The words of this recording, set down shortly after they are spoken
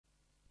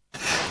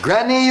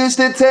Granny used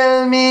to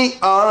tell me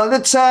all the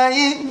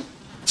time,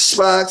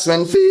 sparks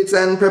when faith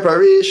and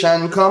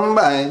preparation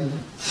combine.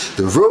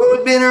 The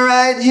road been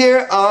right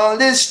here all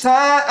this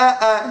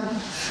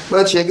time,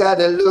 but you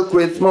gotta look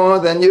with more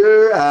than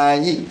your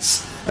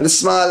eyes. And the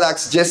small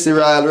axe Jesse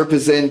Ryle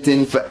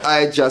representing for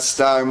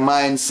IjahStar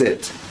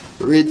Mindset,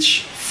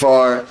 rich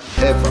forever.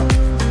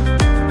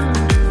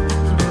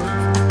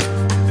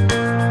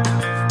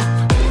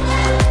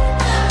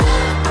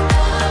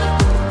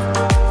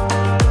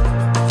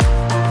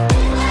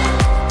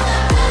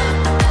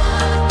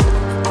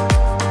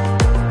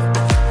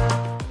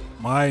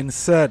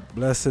 Mindset,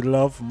 blessed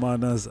love,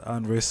 manners,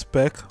 and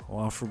respect. I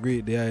want to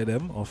greet the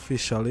item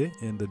officially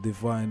in the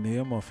divine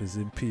name of His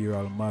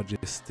Imperial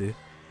Majesty,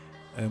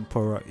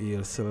 Emperor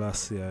Haile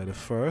Selassie I,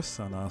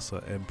 and also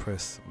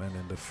Empress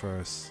Nora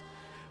I.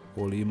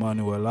 Holy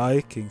Emmanuel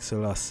I, King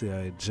Selassie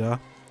I Jah,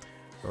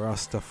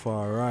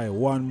 Rastafari.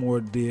 One more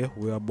day,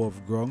 we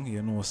above ground.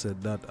 You know,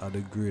 said that at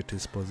the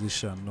greatest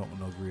position, nothing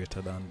no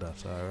greater than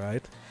that.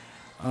 Alright.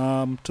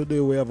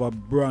 Today we have a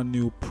brand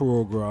new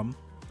program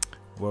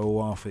where we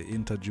want to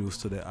introduce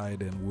to the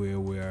item where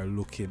we are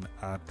looking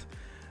at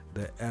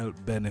the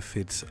health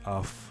benefits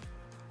of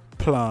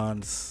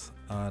plants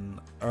and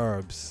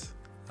herbs.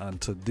 And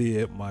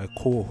today my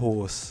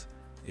co-host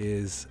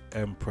is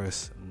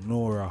Empress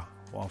Nora.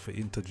 I want to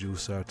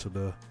introduce her to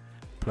the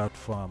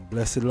platform.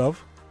 Blessed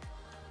love.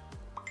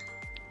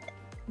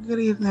 Good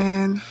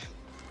evening.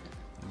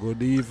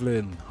 Good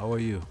evening. How are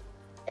you?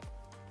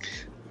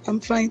 I'm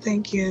fine,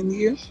 thank you. And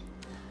you?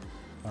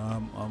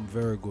 I'm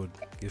very good.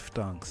 Give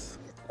thanks.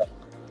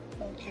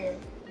 Okay.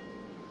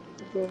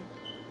 Good.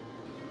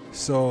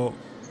 So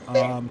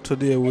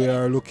today we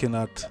are looking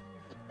at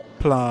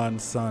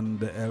plants and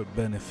the health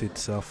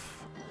benefits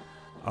of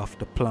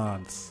the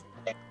plants.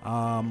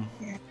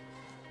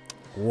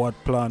 What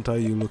plant are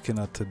you looking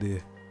at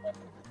today?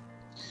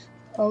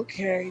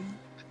 Okay.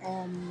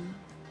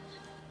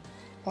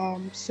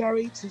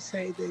 Sorry to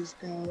say this,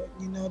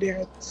 there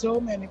are so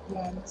many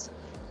plants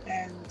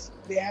and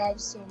they have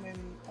so many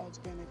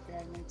health benefits,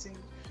 and I think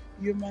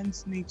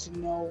humans need to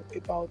know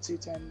about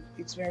it, and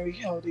it's very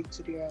healthy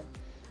to their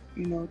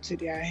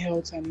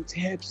health, and it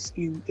helps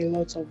in a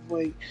lot of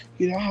ways.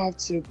 You don't have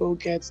to go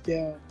get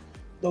the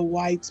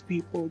white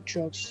people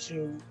drugs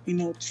to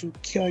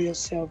cure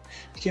yourself.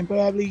 You can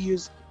probably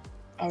use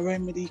a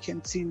remedy you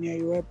can see near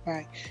you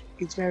whereby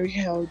it's very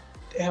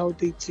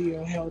healthy to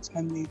your health,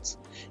 and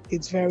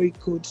it's very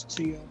good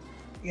to you.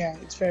 Yeah,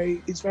 it's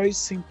very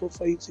simple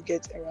for you to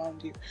get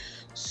around you.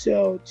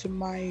 So to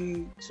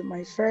my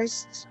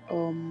first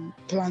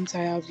plant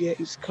I have here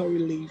is curry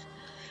leaf.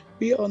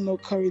 We all know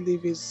curry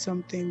leaf is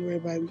something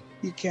whereby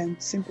you can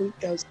simply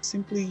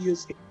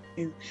use it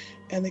in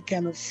any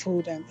kind of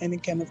food and any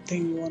kind of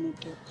thing you want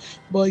to do.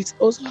 But it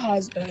also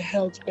has a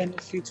health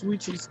benefit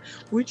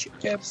which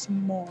helps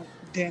more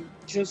than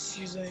just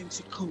using it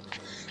to cook.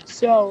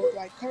 So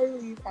like curry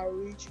leaf are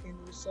rich in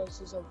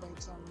resources of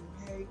vitamin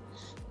A.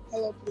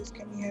 Hello, please,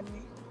 can you hear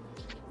me?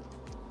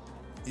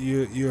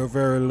 You're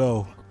very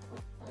low.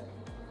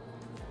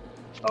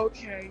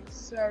 Okay,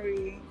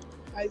 sorry.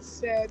 I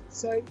said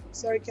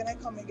sorry, can I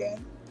come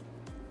again?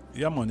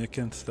 Yeah man, you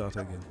can start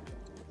again.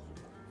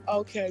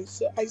 Okay,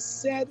 so I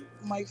said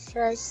my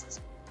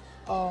first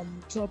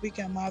topic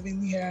I'm having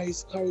here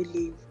is curry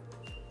leaf.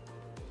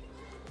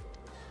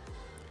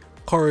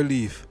 Curry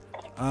leaf.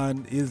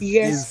 And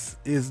Yes.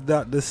 is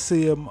that the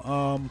same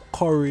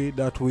curry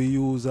that we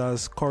use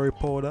as curry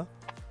powder?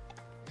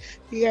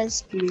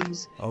 Yes,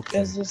 please. Okay.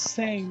 It's the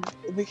same,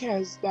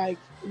 because like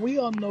we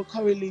all know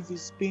curry leaf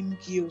is being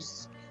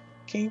used.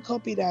 Can you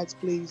copy that,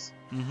 please?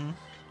 Mm-hmm.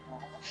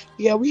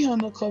 Yeah, we all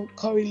know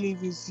curry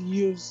leaf is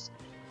used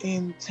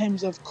in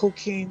terms of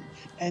cooking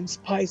and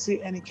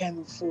spicy any kind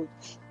of food,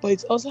 but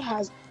it also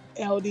has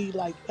healthy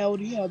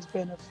health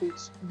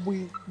benefits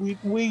we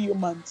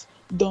humans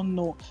don't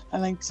know,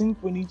 and I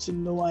think we need to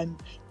know, and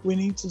we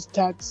need to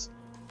start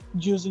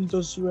using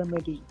those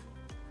remedies.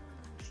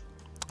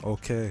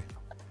 Okay.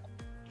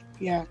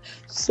 Yeah,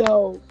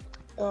 so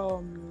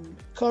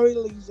curry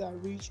leaves are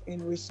rich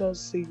in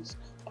resources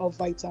of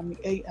vitamin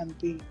A and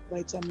B,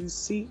 vitamin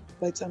C,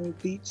 vitamin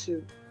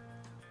B2,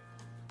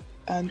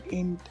 and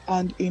in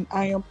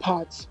iron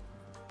parts.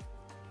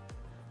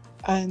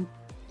 And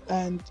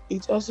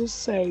it also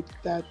said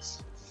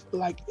that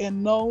like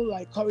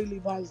curry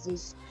leaf has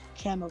this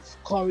kind of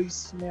curry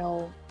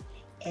smell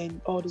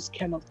and all these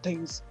kind of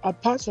things.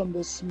 Apart from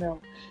the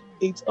smell,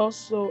 it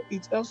also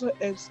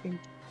helps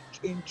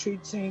in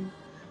treating.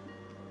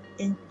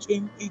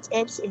 It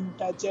helps in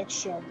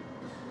digestion.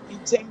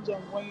 It depends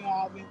on when you're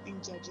having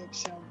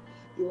indigestion.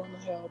 You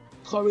want to help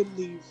curry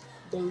leaf,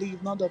 the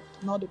leaf, not the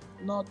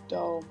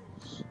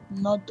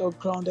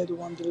grounded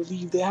one. The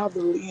leaf. They have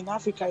the leaf. In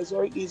Africa. It's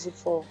very easy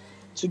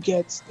to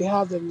get. They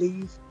have the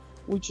leaf,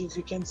 which is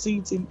you can see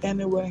it in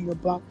anywhere in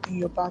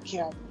your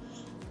backyard.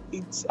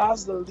 It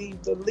has the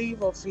leaf. The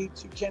leaf of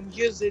it, you can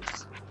use it.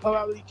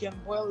 Probably you can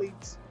boil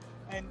it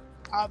and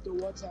add the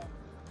water.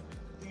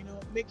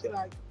 Make it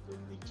like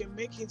you can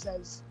make it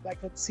as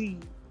like a tea.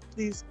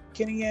 Please,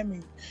 can you hear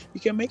me? You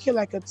can make it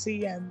like a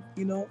tea and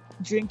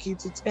drink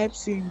it. It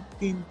helps in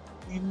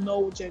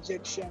no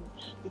digestion.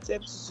 It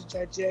helps you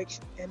to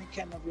digest any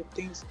kind of your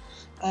things,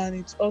 and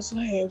it also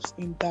helps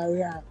in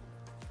diarrhea.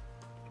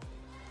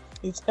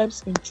 It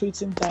helps in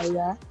treating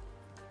diarrhea.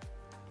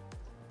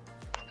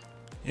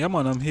 Yeah,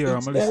 man, I'm here. It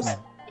I'm helps.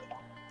 listening.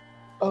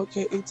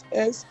 Okay, it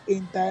helps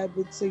in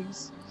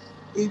diabetes.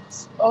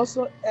 It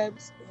also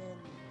helps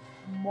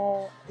in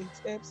more.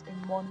 It helps in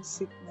morning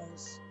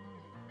sickness,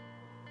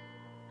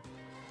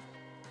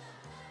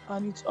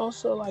 and it's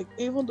also like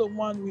even the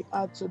one we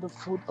add to the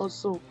food.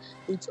 Also,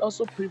 it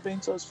also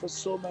prevents us for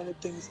so many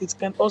things. It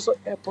can also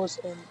help us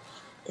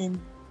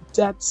in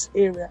that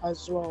area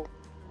as well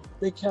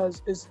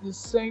because it's the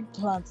same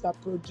plant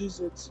that produce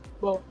it.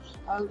 But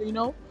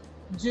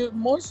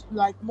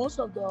most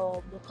of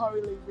the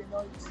curry leaf,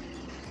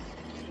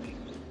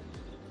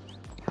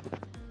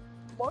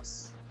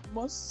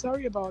 most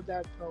sorry about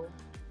that though.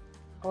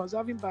 I was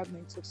having bad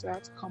network, so I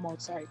had to come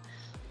outside.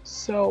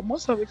 So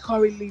most of the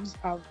curry leaves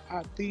are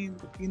being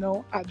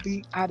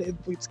added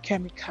with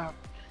chemical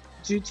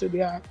due to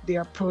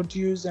their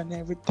produce and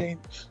everything.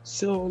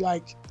 So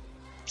like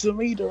to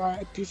me, though,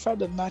 I prefer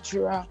the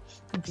natural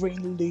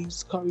green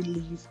leaves, curry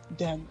leaf,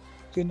 than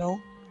you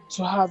know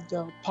to have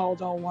the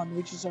powder one,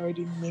 which is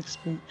already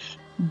mixed with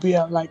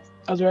beer, like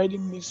has already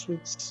mixed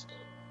with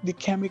the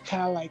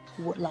chemical, like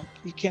what, like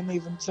you can't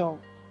even tell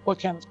what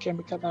kind of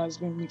chemical that has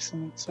been mixed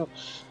in it. So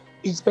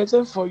it's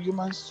better for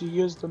humans to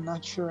use the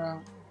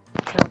natural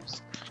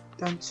herbs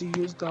than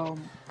the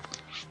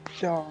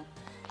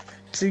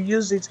to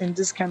use it in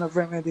this kind of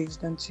remedies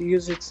than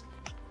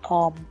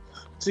um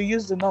to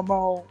use the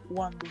normal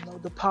one,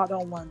 the powder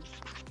one.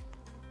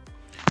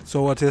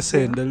 So what you're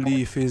saying, So the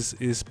leaf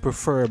is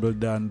preferable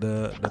than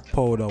the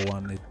powder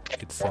one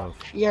itself.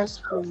 yes,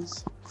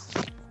 please.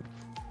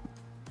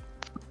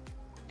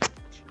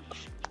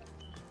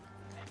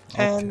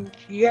 Okay. And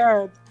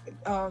yeah,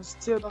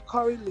 still the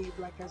curry leaf,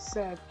 like I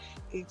said,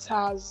 it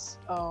has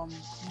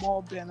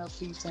more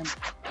benefits and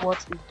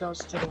what it does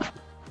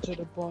to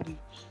the body.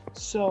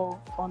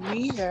 So on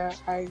me here,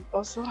 I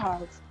also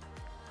have.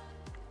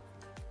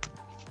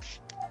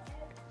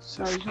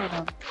 Sorry, hold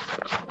on.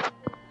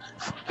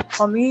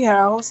 On me here,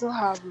 I also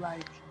have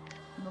like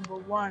number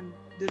one,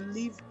 the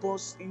leaf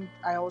boosts in.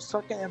 I was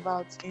talking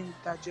about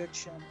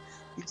indigestion.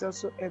 It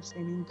also helps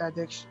in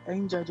indigestion.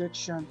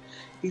 Indigestion.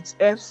 It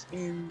helps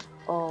in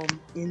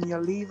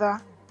your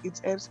liver. It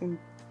helps in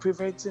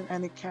preventing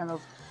any kind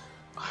of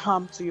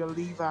harm to your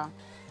liver,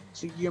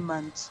 to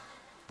humans,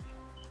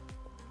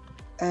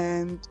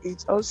 and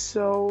it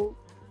also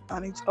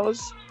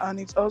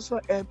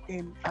help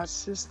in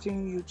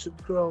assisting you to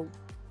grow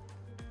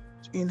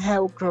in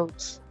health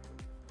growth.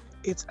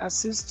 It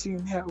assists you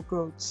in health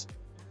growth.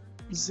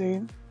 You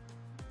see,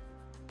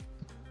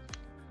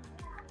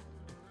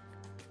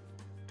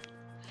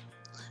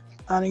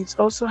 and it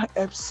also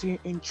helps you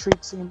in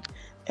treating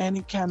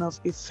any kind of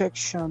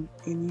infection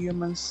in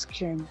human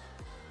skin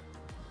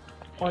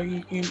or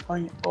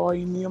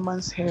in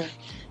human's hair.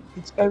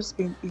 It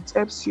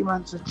helps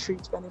human to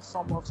treat any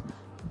form of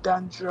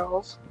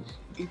dandruff.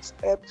 It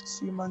helps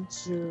human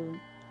to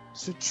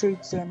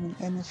treat them in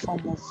any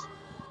form of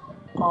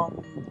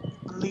um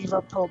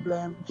liver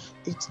problem.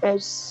 It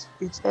helps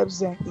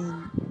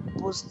them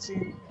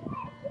boosting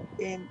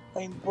in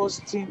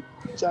boosting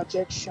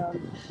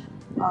digestion,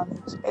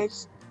 and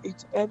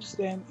it helps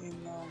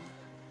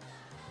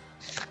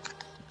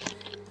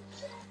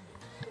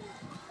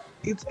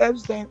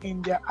them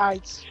in their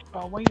eyes.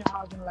 When you're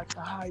having like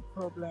a eye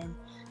problem,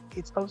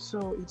 it's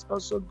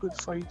also good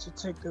for you to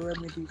take the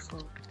remedy for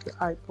the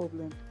eye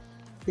problem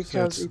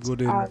So because it's it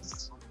good in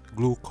has.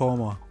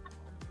 glaucoma.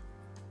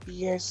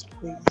 Yes,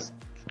 please.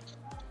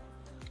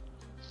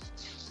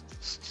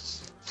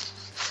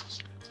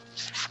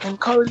 And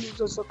curry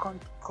leaves also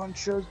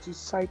controls the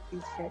side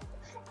effect.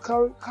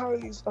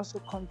 Curry leaves also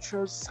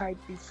controls side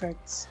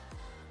effects.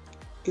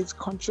 It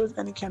controls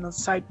any kind of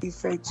side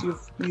effects you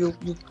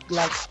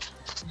like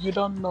you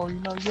don't know.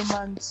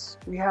 Humans,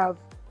 we have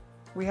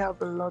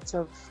a lot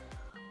of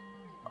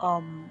how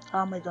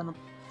am I gonna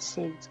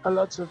say it? A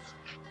lot of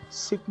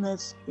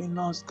sickness in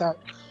us that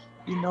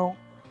you know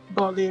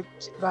but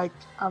like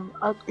I'm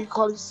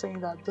equally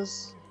saying that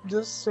this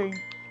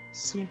same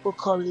simple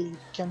curry leaf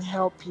can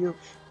help you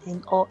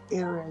in all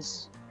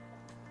areas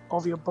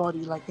of your body,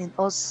 like in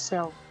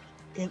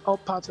all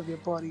parts of your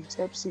body. It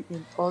helps you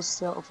in all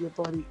cell of your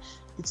body.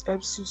 It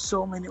helps you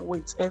so many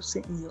ways. It helps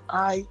you in your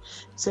eye.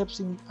 It helps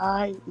you in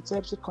eye. It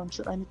helps you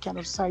control any kind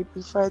of side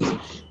effects.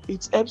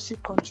 It helps you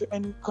control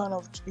any kind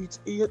of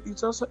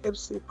it also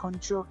helps you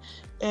control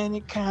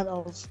any kind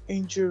of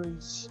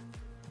injuries.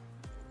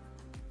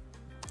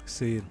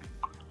 See,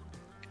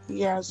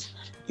 Yes,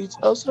 it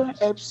also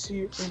helps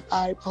you in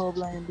eye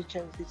problem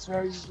because it's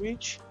very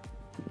rich.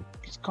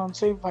 It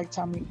contains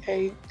vitamin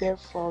A,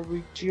 therefore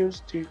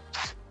reduce the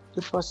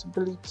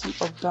possibility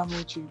of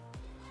damaging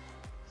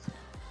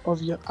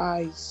of your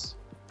eyes.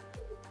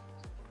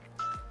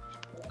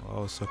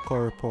 oh, so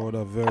curry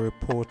powder very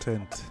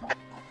potent.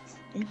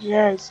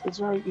 Yes, it's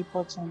very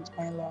important,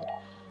 my lord.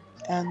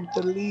 And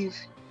the leaf,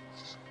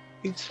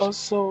 it's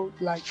also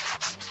like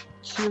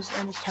cures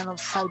any kind of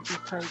side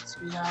effects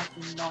we have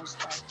in us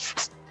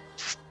that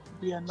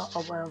we are not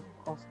aware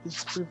of. It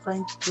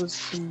prevents those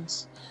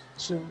things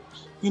to,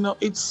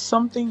 it's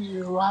something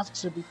you have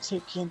to be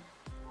taking,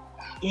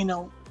 you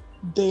know,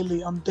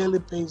 daily on daily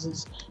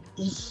basis.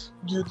 If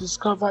you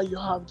discover you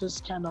have this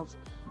kind of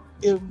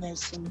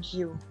illness in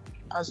you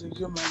as a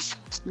human,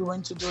 you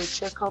went to do a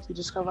checkup, you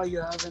discover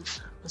you're having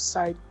a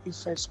side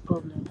effects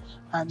problem,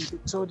 and they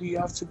told you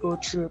have to go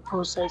through a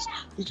process.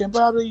 You can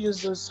probably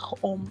use this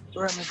home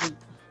remedy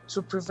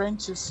to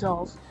prevent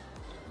yourself.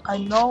 I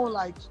know,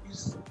 like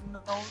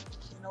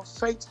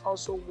faith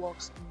also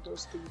works in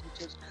those things,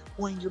 because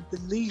when you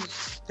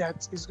believe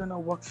that it's gonna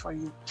work for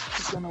you,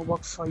 it's gonna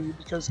work for you,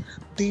 because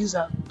these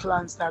are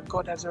plans that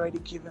God has already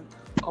given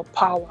a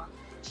power,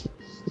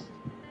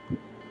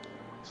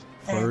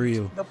 For and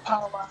real. the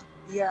power,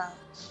 yeah,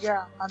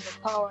 yeah, and the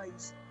power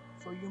is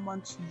for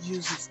humans to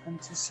use it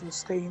and to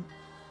sustain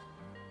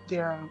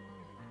their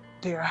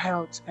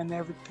health and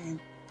everything.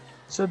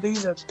 So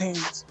these are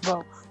things.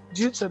 Well,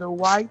 due to the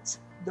white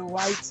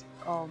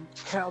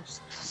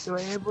helps, they were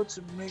able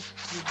to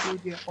do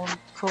their own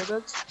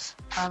products,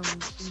 and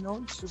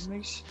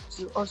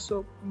to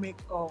also make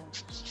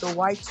the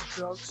white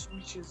drugs,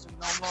 which is the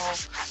normal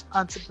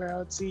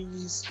antibiotics,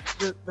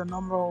 the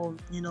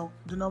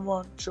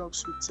normal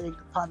drugs we take,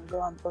 the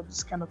Panadol and all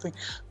this kind of thing,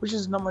 which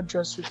is normal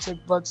drugs we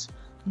take. But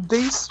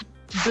this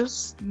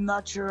this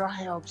natural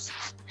helps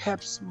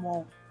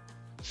more,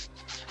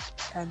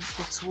 and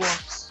it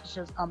works,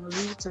 because I'm a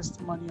real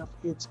testimony of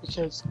it,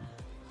 because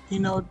you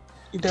know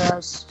there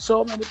are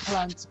so many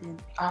plants in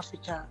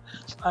Africa.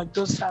 Like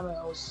those time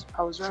I was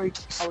a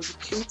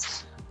kid,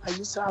 I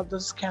used to have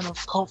this kind of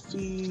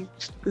coffee,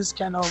 this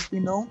kind of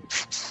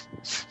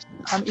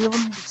and even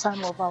the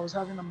time of I was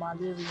having a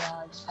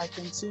malaria, I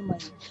can see my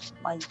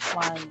my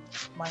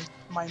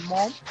my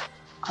mom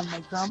and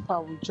my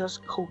grandpa would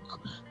just cook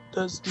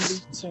this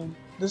Lipton,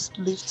 the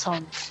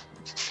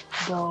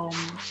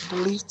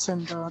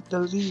Lipton, the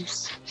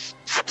leaves,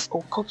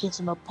 or cook it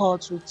in a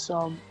pot with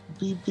some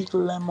big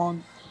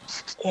lemon,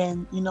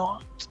 and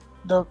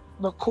the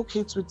cook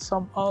it with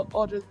some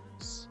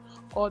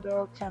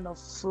other kind of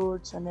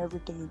fruits and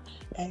everything.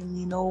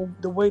 And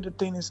the way the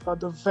thing is called,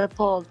 the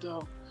vapor of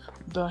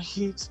the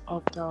heat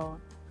of the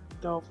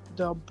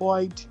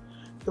boiled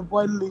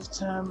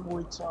Lipton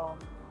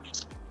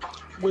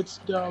with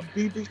the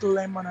big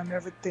lemon and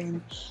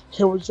everything.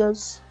 He would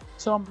just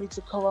tell me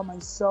to cover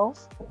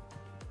myself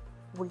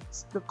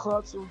with the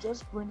cloth. He would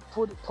just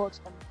put the pot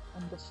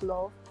on the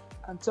floor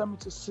and tell me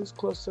to sit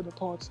close to the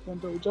pot. Then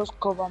they would just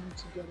cover me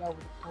together with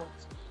the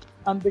pot.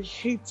 And the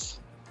heat,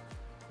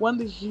 when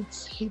the heat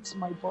hits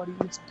my body,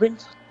 it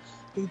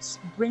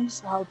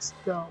brings out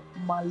the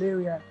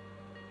malaria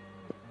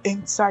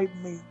inside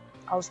me.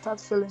 I'll start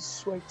feeling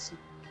sweaty.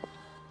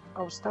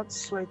 I'll start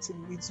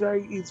sweating. It's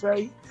very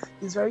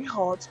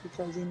hot,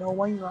 because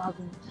when you're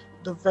having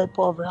the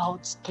vapor of a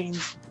hot thing,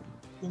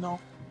 you know,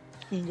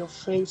 in your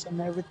face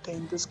and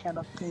everything, this kind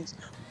of things.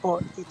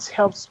 But it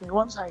helps me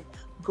once I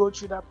go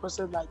through that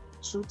process, like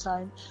 2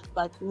 times,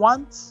 like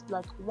once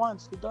I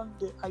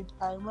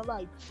remember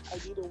I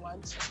did it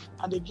once,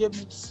 and they gave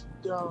me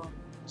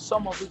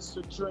some of it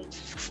to drink,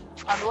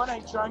 and when I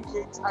drank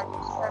it, I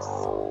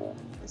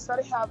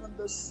started having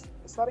this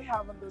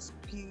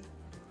pee.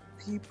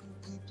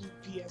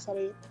 I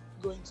started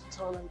going to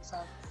toilets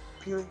and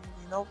peeling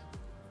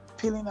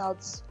peeling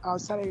out. I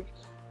started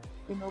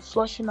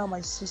flushing out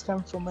my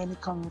system from any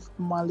kind of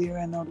malaria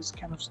and all this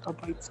kind of stuff.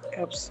 But it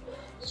helps.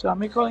 So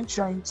I'm actually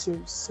trying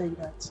to say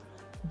that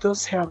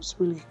those herbs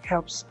really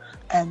helps,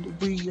 and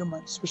we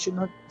humans, we should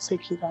not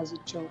take it as a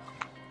joke.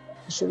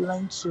 We should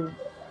learn to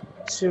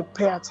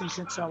pay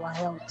attention to our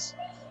health,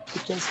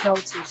 because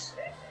health is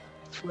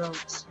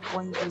wealth.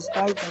 When there's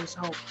life, there's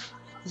hope.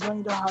 It's when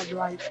you don't have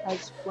life,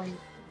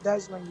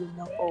 that's when you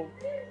know, oh,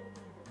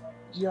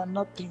 you are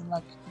nothing.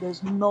 Like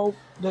there's no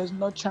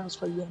chance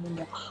for you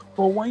anymore.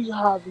 But when you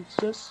have it,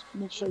 just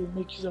make sure you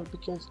make use of it,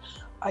 because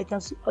I can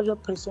see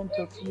 100%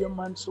 of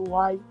humans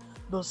why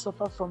they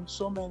suffer from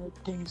so many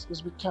things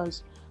is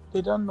because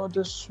they don't know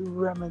those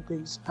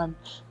remedies, and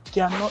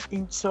they are not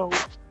into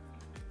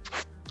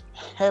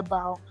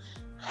herbal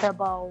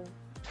herbal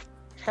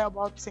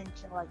herbal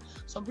thinking. Like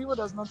some people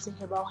does not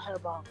think about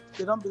herbal.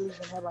 They don't believe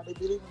in herbal. They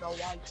believe in a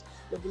white.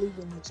 They believe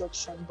in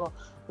injection. But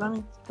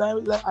I'm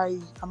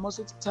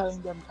also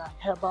telling them that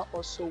herbal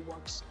also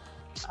works,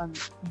 and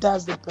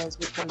that's the best,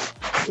 because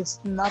it's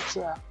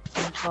natural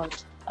from God,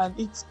 and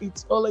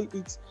it's only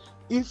it's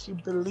if you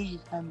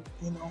believe, and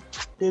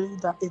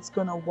believe that it's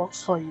gonna work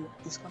for you.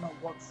 It's gonna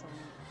work for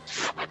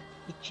you,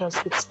 because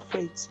it's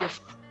faith.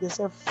 They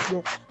said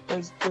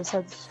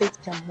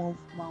faith can move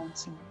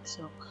mountains.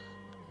 So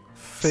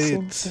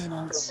same Faith,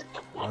 thing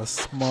as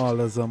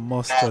small as a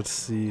mustard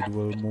seed,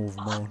 will move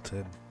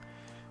mountain.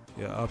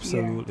 You're yeah.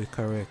 absolutely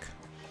correct.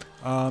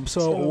 So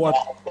So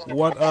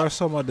what are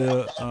some of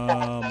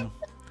the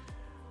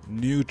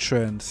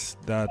nutrients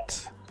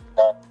that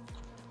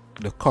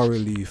the curry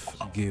leaf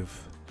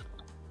give?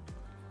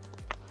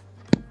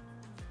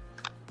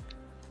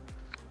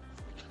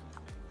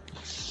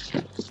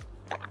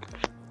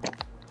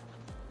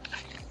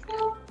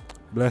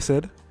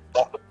 Blessed?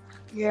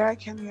 Yeah, I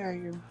can hear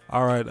you.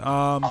 All right.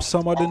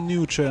 Some of the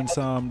nutrients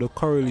the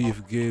curry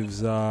leaf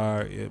gives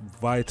are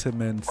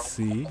vitamin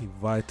C,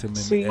 vitamin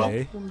C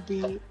A, and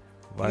B.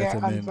 Yeah,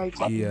 and vitamin E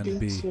vitamin and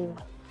B B. too.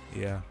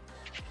 Yeah.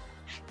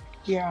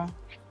 Yeah.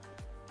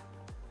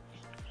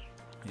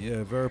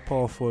 Yeah, very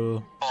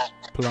powerful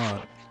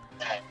plant.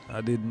 I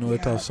didn't know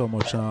it Yeah. has so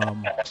much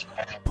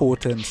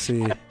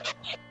potency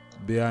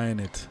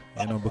behind it.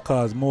 You know,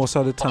 because most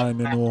of the time,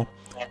 you know,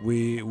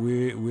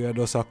 we are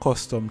just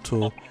accustomed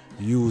to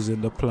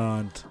using the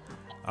plant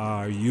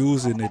or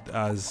using it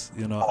as,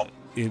 you know,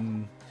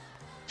 in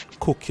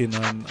cooking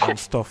and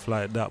stuff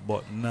like that,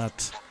 but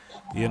not,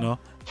 you know,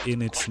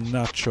 in its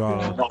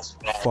natural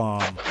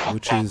form,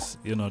 which is,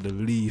 you know, the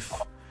leaf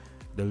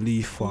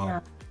form.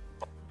 Yeah.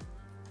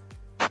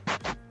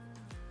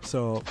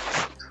 So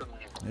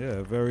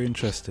yeah, very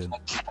interesting.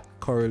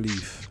 Curry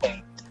leaf.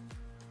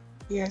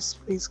 Yes,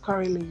 please,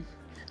 curry leaf.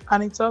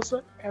 And it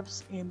also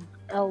helps in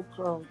hair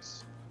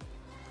growth.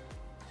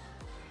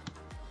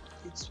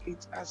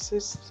 It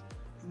assists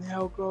in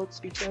hair growth.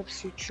 It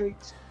helps you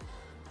treat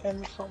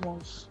any form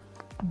of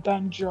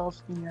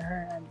dandruff in your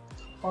hair and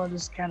all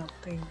these kind of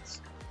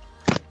things.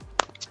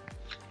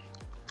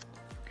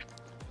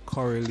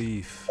 Curry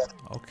leaf.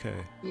 Okay.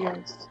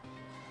 Yes.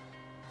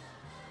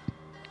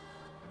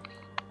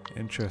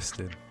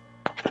 Interesting.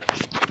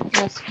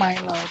 Yes, my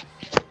lord.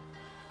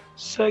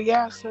 So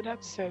yeah, so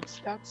that's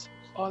it. That's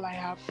all I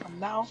have for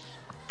now.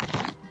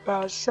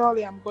 But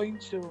surely I'm going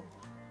to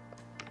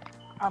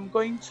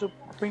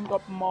bring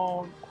up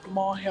more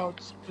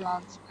health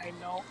plants. I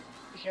know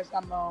because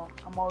I'm a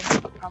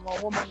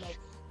woman of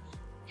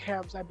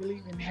herbs. I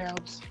believe in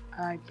herbs.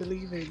 I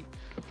believe in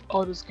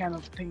all those kind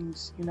of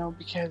things. You know,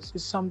 because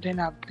it's something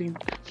I've been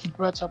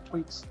brought up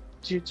with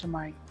due to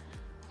my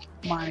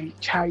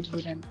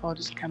childhood and all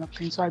this kind of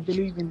things. So I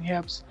believe in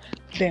herbs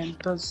then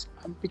those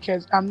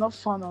because I'm not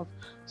fond of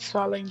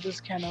swallowing this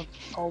kind of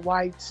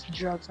white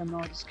drugs and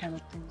all this kind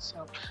of things.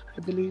 So I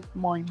believe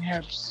more in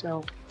herbs.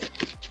 So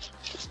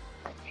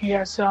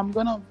yeah, so I'm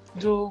gonna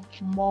do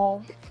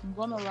more. I'm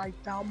gonna write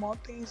down more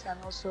things and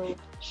also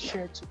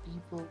share to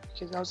people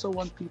because I also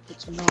want people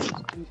to know these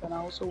things and I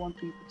also want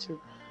people to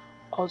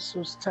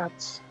also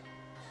start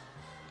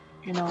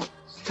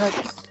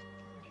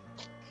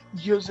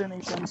using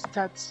it and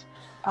start.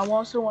 I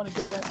also want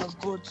to get a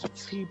good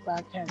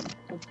feedback and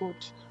a good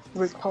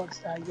report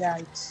that yeah,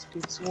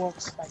 it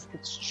works, like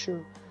it's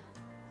true.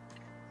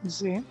 You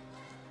see?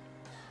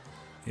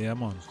 Yeah,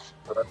 man.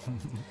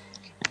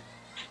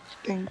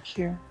 Thank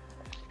you.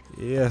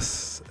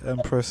 Yes,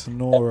 Empress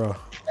Nora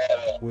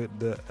with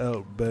the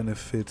health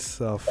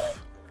benefits of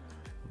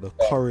the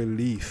curry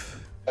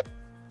leaf.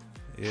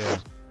 Yeah.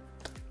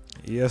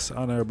 Yes,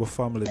 honorable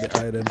family,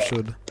 the item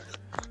should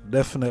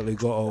definitely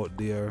go out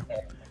there,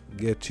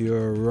 get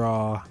your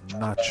raw,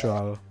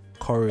 natural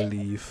curry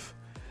leaf,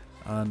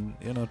 and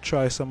you know,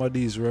 try some of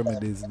these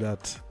remedies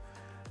that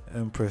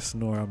Empress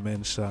Nora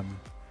mentioned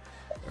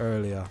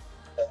earlier.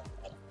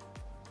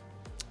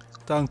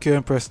 Thank you,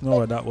 Empress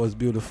Nora, that was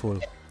beautiful.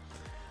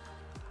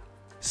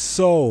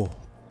 So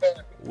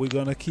we're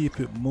gonna keep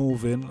it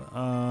moving.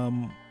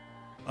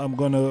 I'm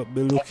gonna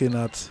be looking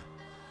at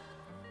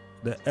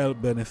the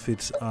health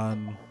benefits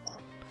on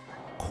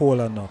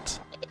kola nut.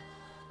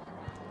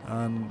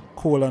 And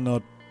kola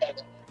nut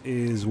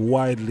is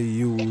widely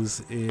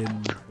used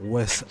in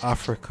West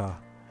Africa,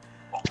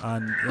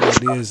 and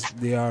you know,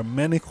 there are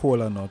many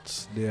kola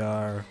nuts. There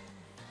are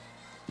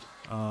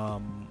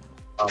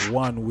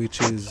one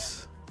which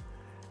is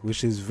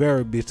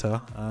very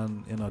bitter,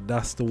 and you know,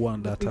 that's the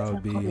one that I'll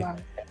be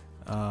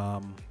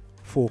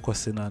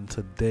focusing on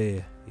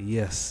today.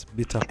 Yes,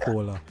 bitter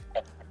kola.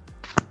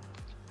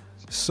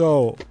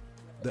 So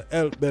the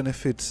health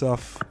benefits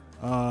of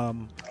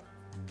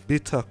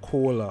bitter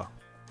kola.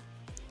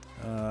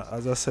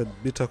 As I said,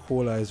 bitter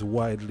kola is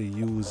widely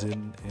used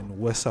in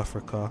West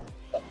Africa,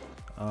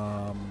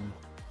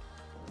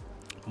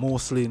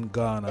 mostly in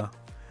Ghana,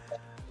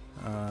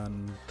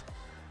 and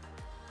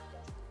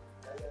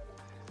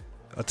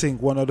I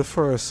think one of the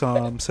first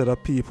set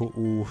of people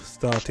who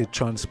started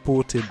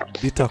transporting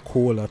bitter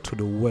kola to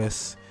the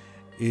West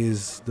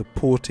is the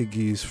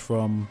Portuguese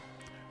from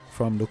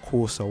the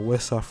coast of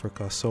West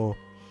Africa. So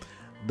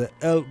the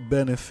health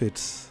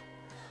benefits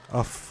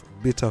of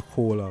bitter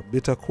kola.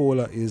 Bitter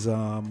kola is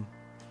a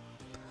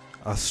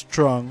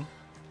strong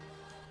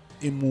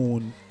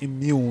immune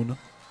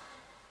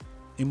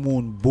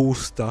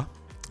booster.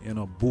 You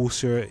know,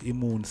 boost your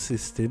immune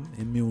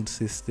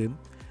system.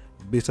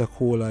 Bitter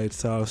kola,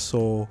 it's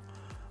also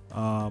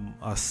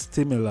a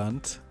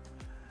stimulant.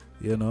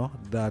 You know,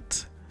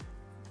 that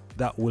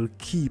will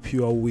keep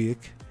you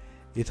awake.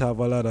 It have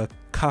a lot of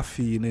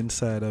caffeine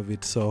inside of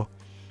it, so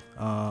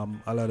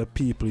a lot of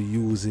people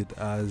use it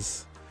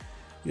as,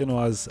 you know,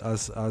 as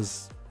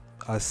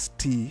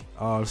tea.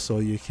 Also,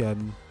 you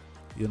can,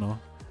 you know,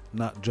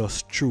 not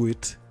just chew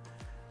it,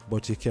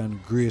 but you can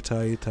grate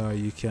it, or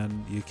you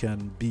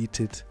can beat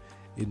it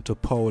into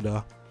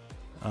powder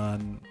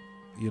and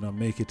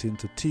make it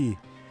into tea.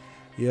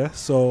 Yeah,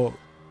 so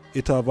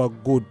it have a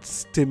good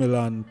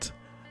stimulant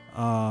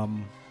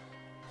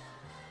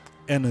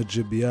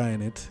energy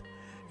behind it,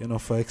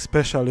 for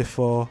especially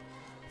for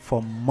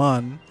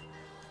man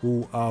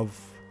who have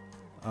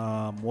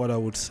what I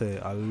would say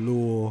a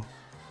low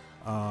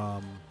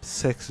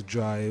sex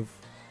drive.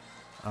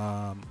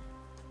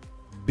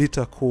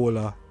 Bitter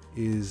cola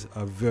is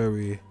a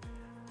very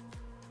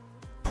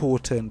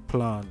potent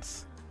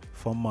plant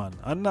for man,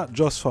 and not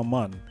just for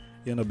man,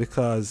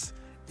 because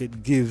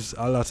it gives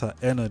a lot of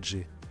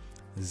energy.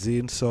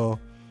 Zine, so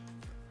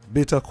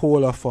bitter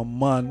cola for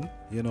man,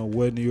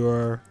 when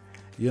you're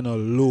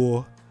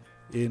low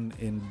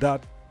in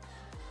that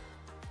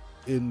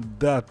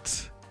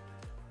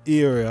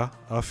area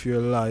of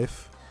your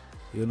life,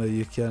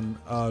 you can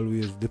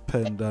always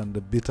depend on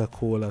the bitter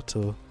cola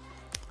to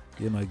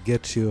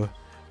get you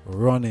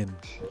running.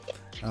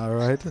 All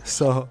right,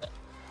 so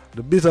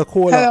the bitter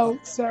cola. Hello,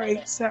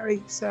 sorry.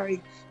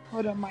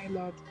 Hold on, my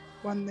lord.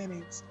 1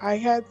 minute. I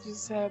heard you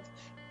said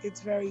it's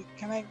very.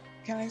 Can I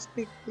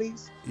speak,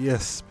 please?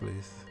 Yes,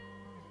 please.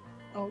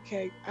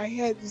 Okay, I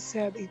heard you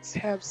said it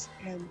helps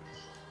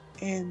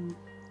in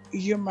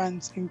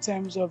humans in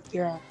terms of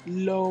their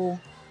low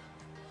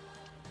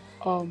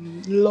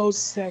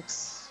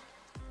sex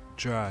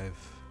drive.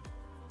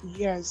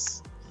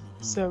 Yes.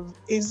 So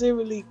is it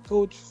really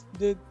good?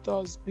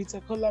 Does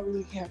bitter cola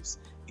really helps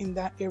in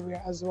that area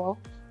as well?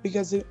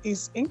 Because it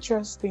is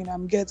interesting.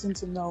 I'm getting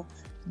to know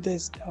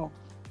this now.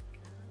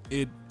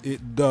 It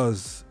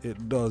does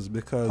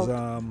because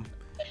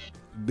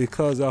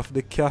because of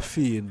the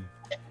caffeine,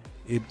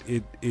 it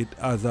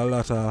has a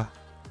lot of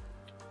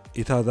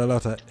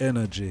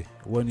energy.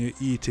 When you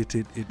eat it,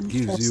 it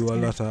gives you a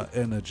lot of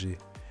energy.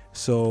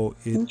 So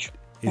it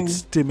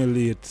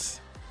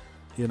stimulates,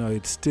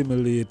 it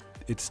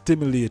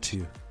stimulates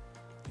you,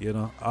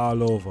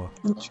 all over.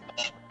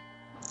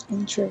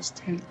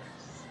 Interesting.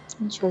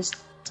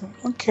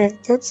 Okay,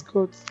 that's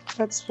good.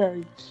 That's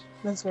very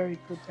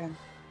good then.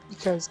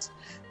 Because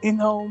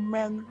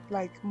men,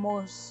 like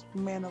most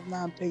men of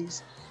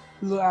nowadays,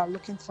 are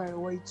looking for a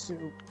way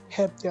to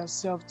help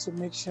themselves to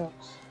make sure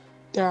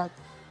their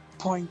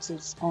point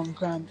is on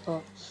ground.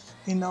 But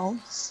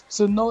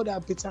so know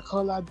that bitter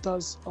cola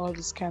does all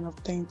these kind of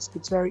things.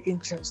 It's very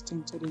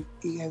interesting to the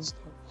ears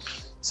though.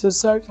 So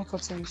sorry for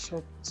cutting you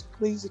short.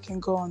 Please, you can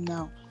go on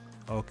now.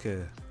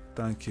 Okay,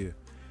 thank you.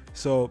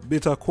 So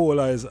bitter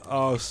cola is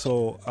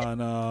also an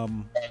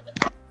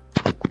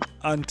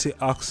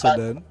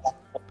antioxidant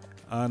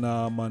and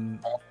an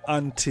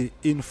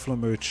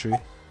anti-inflammatory,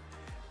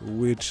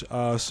 which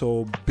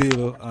also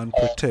build and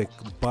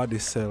protect body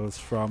cells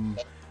from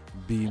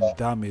being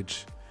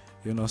damaged.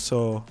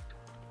 So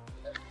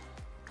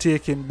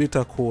taking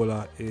bitter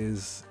cola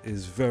is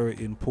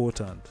very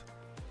important,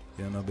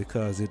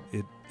 because it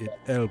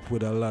helps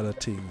with a lot of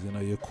things.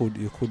 You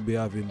could be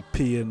having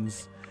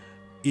pains,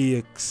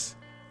 aches,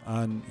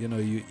 and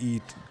you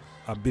eat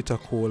a bitter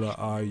cola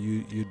or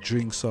you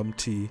drink some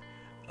tea,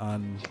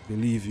 and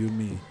believe you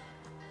me,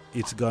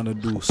 it's gonna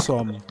do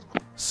some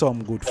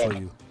good for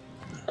you.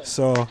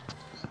 So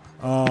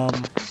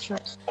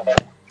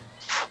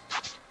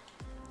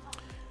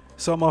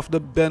some of the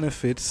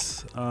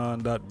benefits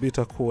that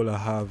bitter cola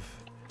have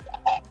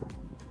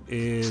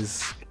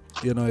is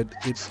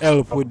it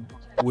helps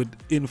with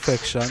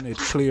infection. It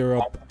clear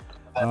up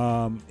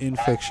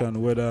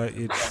infection, whether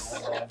it's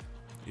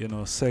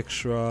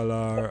sexual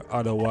or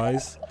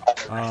otherwise,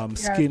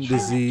 skin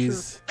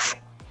disease.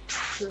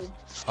 True.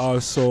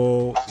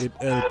 Also it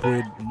helps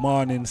with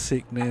morning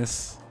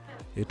sickness.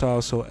 It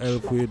also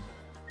helps with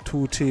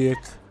toothache.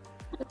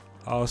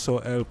 Also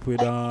help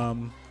with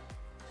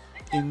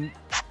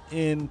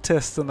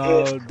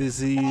intestinal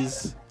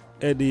disease,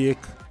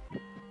 headache,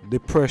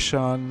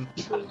 depression,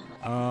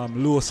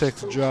 low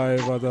sex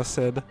drive, as I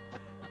said,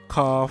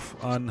 cough,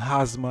 and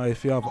asthma.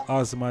 If you have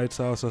asthma, it's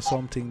also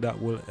something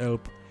that will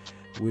help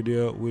with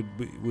your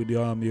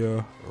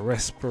your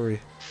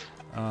respiratory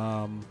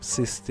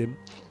system.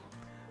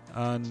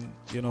 And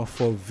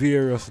for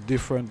various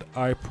different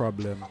eye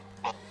problems,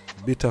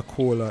 bitter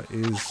cola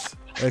is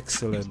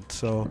excellent.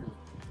 So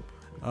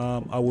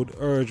I would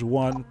urge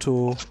one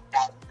to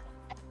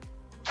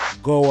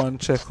go and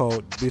check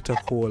out bitter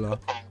cola,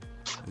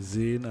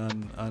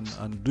 Zine,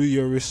 and do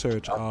your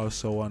research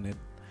also on it.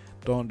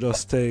 Don't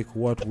just take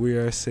what we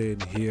are saying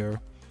here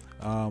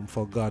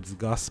for God's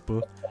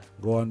gospel.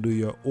 Go and do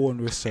your own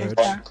research.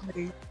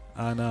 Exactly.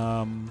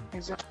 And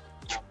Exactly.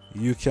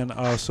 you can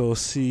also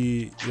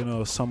see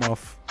some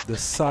of the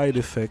side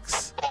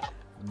effects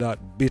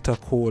that bitter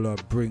cola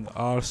bring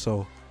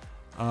also.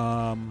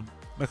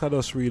 Make I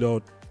just read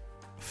out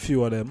a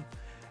few of them,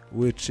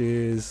 which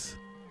is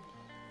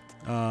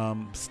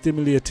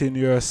stimulating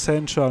your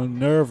central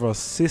nervous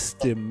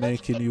system,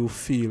 making you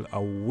feel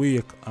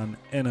awake and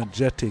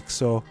energetic.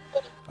 So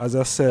as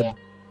I said,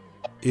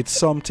 it's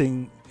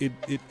something,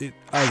 it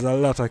has a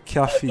lot of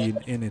caffeine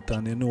in it,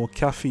 and you know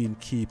caffeine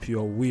keep you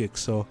awake.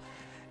 So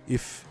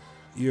if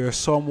you're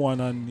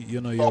someone and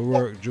you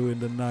work during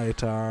the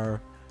night,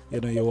 or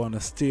you want to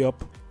stay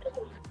up,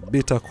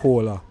 bitter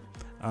cola,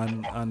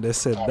 and they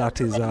said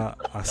that is a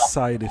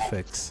side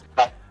effects.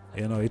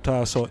 It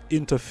also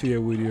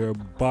interfere with your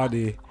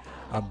body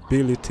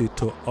ability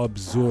to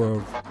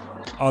absorb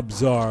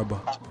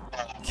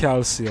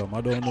calcium.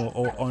 I don't know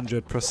how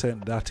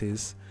 100% that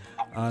is.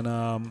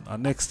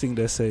 And next thing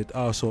they say, it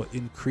also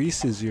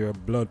increases your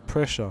blood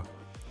pressure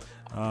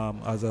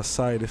as a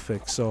side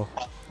effect. So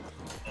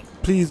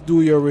please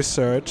do your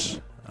research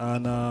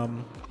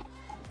and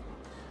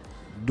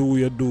do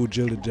your due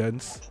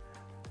diligence,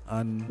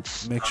 and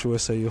make sure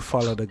you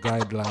follow the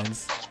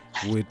guidelines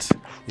with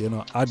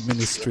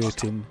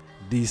administrating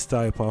these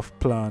type of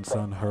plants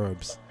and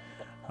herbs.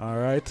 All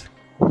right.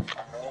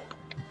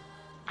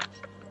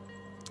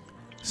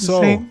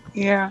 So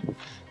yeah.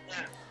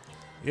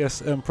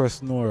 Yes,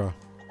 Empress Nora.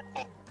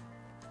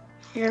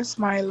 Yes,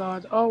 my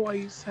lord. All what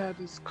you said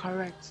is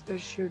correct. They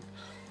should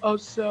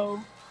also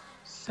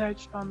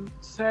search and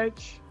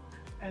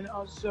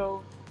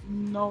also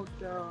know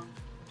the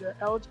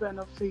health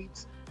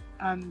benefits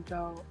and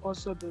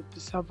also the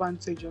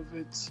disadvantage of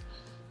it.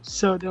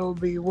 So they will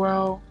be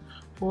well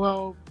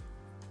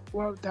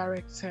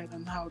directed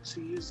on how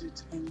to use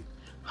it and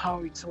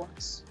how it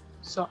works.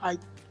 So I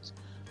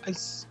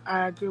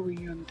agree with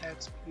you on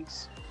that,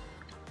 please.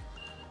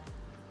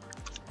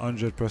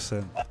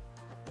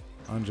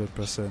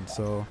 100%.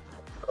 So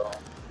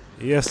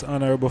yes,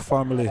 honorable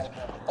family,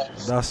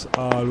 that's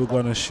all we're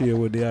gonna share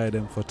with the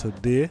item for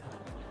today.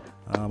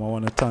 I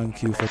want to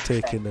thank you for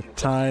taking the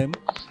time,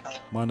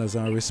 manners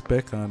and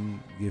respect, and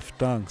give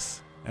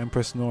thanks.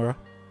 Empress Nora.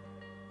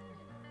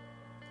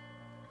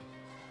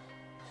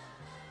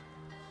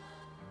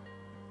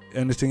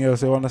 Anything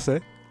else you want to say?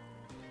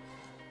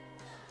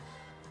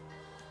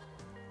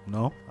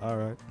 No?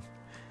 Alright.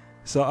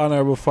 So,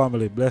 honorable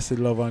family, blessed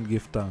love and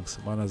give thanks,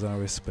 manners and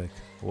respect.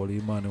 Holy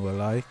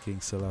Emmanuel I, King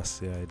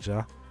Selassie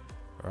Ijah,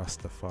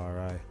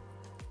 Rastafari.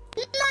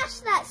 Smash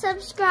that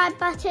subscribe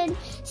button.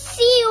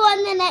 See you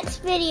on the next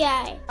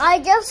video. I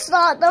just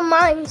start the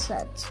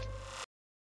mindset.